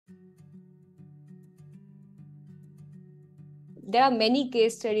there are many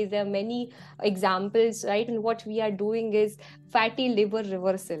case studies, there are many examples, right? And what we are doing is fatty liver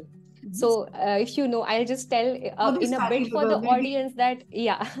reversal. So if you know, I'll just tell in a bit for the audience that,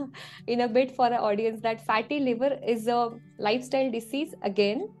 yeah, in a bit for the audience that fatty liver is a lifestyle disease.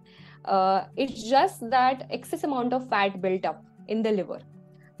 Again, it's just that excess amount of fat built up in the liver.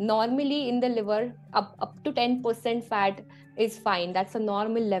 Normally in the liver, up to 10% fat is fine. That's a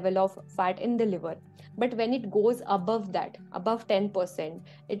normal level of fat in the liver. But when it goes above that, above 10%,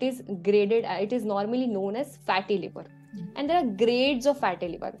 it is graded, it is normally known as fatty liver. And there are grades of fatty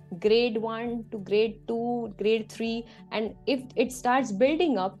liver, grade 1 to grade 2, grade 3. And if it starts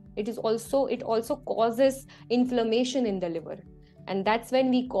building up, it also causes inflammation in the liver. And that's when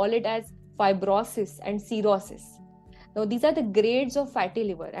we call it as fibrosis and cirrhosis. Now, these are the grades of fatty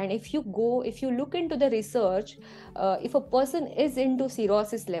liver. And if you look into the research, if a person is into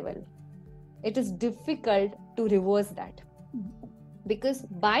cirrhosis level, it is difficult to reverse that. Because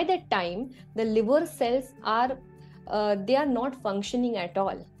by that time, the liver cells are not functioning at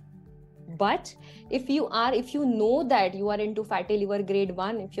all. But if you know that you are into fatty liver grade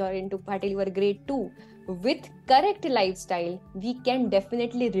 1, if you are into fatty liver grade 2, with correct lifestyle, we can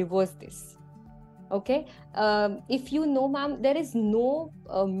definitely reverse this. Okay, if you know, ma'am, there is no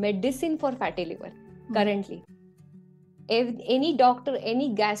medicine for fatty liver currently. If any doctor,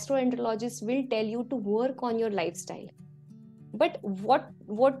 any gastroenterologist will tell you to work on your lifestyle. But what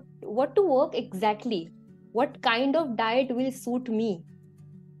to work exactly? What kind of diet will suit me?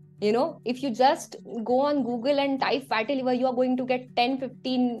 You know, if you just go on Google and type fatty liver, you are going to get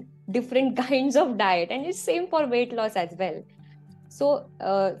 10-15 different kinds of diet, and it's same for weight loss as well. So,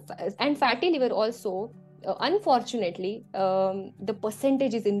 and fatty liver also, unfortunately, the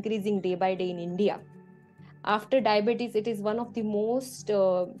percentage is increasing day by day in India. After diabetes, it is one of the most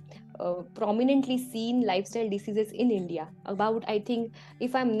prominently seen lifestyle diseases in India. About, I think,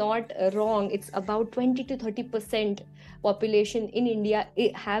 if I'm not wrong, it's about 20 to 30% population in India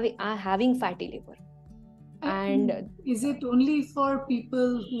are having fatty liver. And is it only for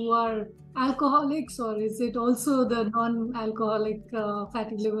people who are alcoholics, or is it also the non-alcoholic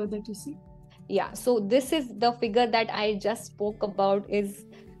fatty liver that you see? Yeah, so this is the figure that I just spoke about, is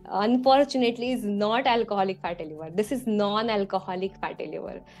unfortunately is not alcoholic fatty liver. This is non-alcoholic fatty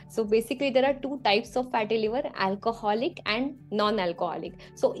liver. So basically there are two types of fatty liver, alcoholic and non-alcoholic.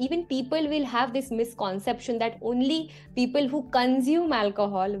 So even people will have this misconception that only people who consume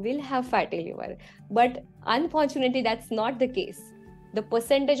alcohol will have fatty liver. But unfortunately that's not the case. The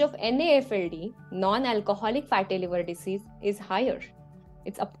percentage of NAFLD, non-alcoholic fatty liver disease, is higher.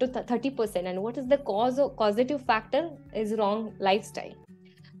 It's up to 30%. And what is the causative factor is wrong lifestyle.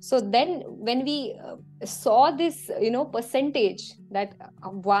 So then when we saw this, percentage, that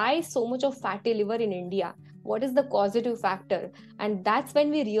why so much of fatty liver in India, what is the causative factor? And that's when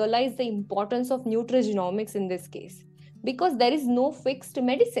we realized the importance of nutrigenomics in this case, because there is no fixed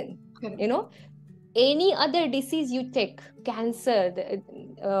medicine. Any other disease you take, cancer,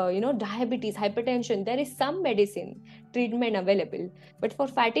 diabetes, hypertension, there is some medicine treatment available. But for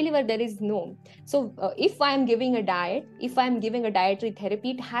fatty liver, there is no. So if I am giving a diet, if I am giving a dietary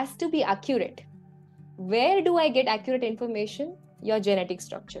therapy, it has to be accurate. Where do I get accurate information? Your genetic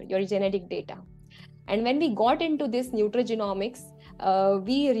structure, your genetic data. And when we got into this nutrigenomics,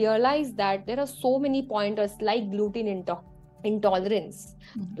 we realized that there are so many pointers like gluten intolerance,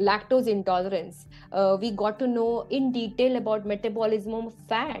 lactose intolerance. We got to know in detail about metabolism of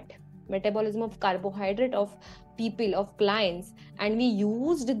fat, metabolism of carbohydrate of people, of clients, and we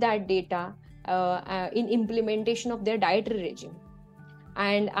used that data in implementation of their dietary regime.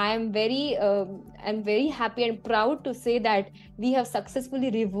 And I'm very happy and proud to say that we have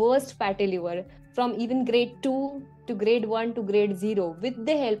successfully reversed fatty liver from even grade 2 to grade 1 to grade 0 with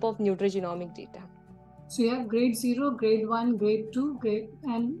the help of nutrigenomic data. So you have grade 0, grade 1, grade 2,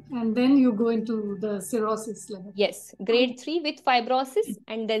 and then you go into the cirrhosis level. Yes, grade 3 with fibrosis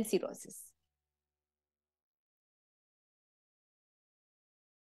and then cirrhosis.